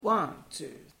1, 2,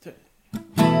 3.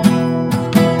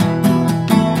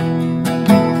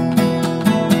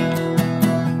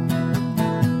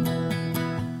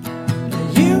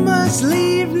 You must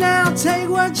leave now, take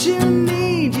what you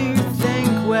need, you think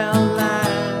will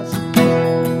last.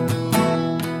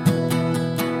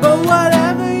 But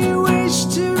whatever you wish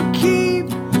to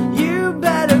keep, you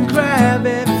better grab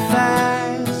it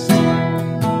fast.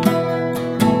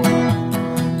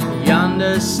 He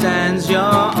understands you're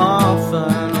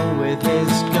orphan with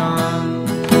his gun,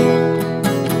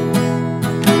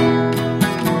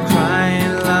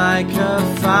 crying like a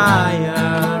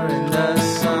fire in the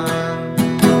sun.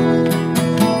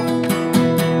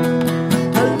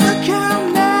 But look out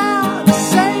now, the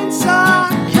saints are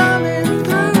coming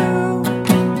through,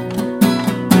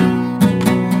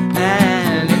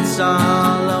 and it's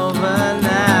all over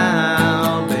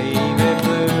now, baby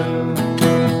blue.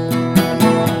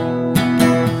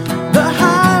 The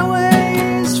highway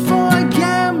is for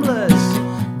gamblers,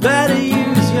 better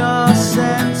use your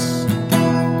sense.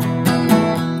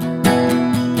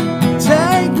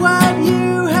 Take what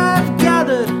you have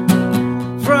gathered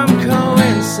from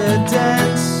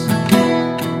coincidence.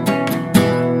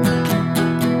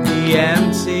 The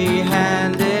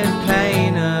empty-handed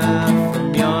painter from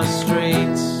your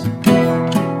streets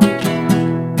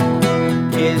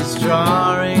is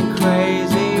drawing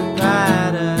crazy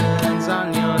patterns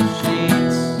on your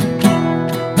sheets.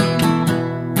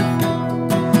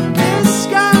 This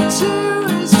sky too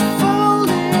is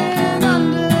folding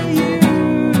under you,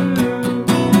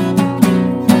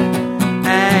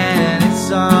 and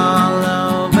it's all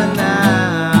over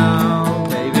now,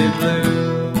 baby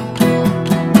blue.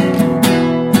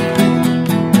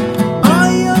 All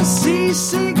your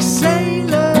seasick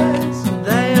sailors,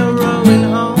 they are rowing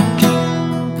home.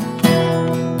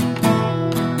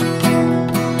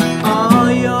 All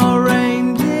your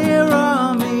reindeer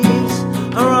armies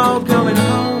are all going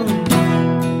home.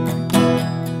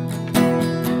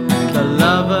 The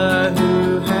lover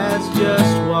who has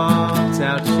just walked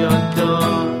out your door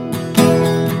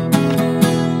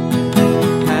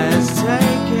has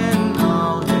taken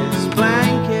all his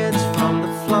blankets from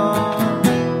the floor.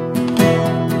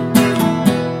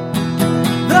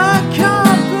 The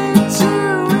carpet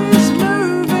too is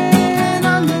moving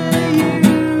under you,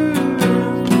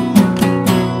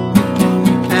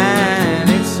 and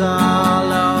it's all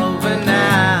over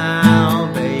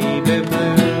now, baby blue.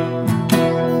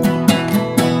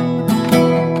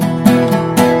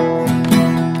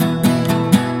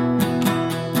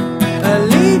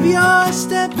 Leave your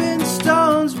stepping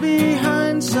stones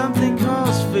behind, something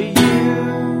calls for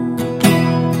you.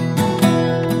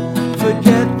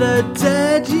 Forget the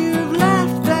dead you've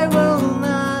left, they will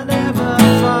not ever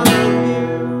follow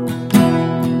you.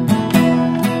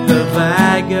 The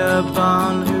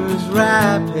vagabond who's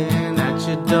rapping at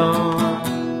your door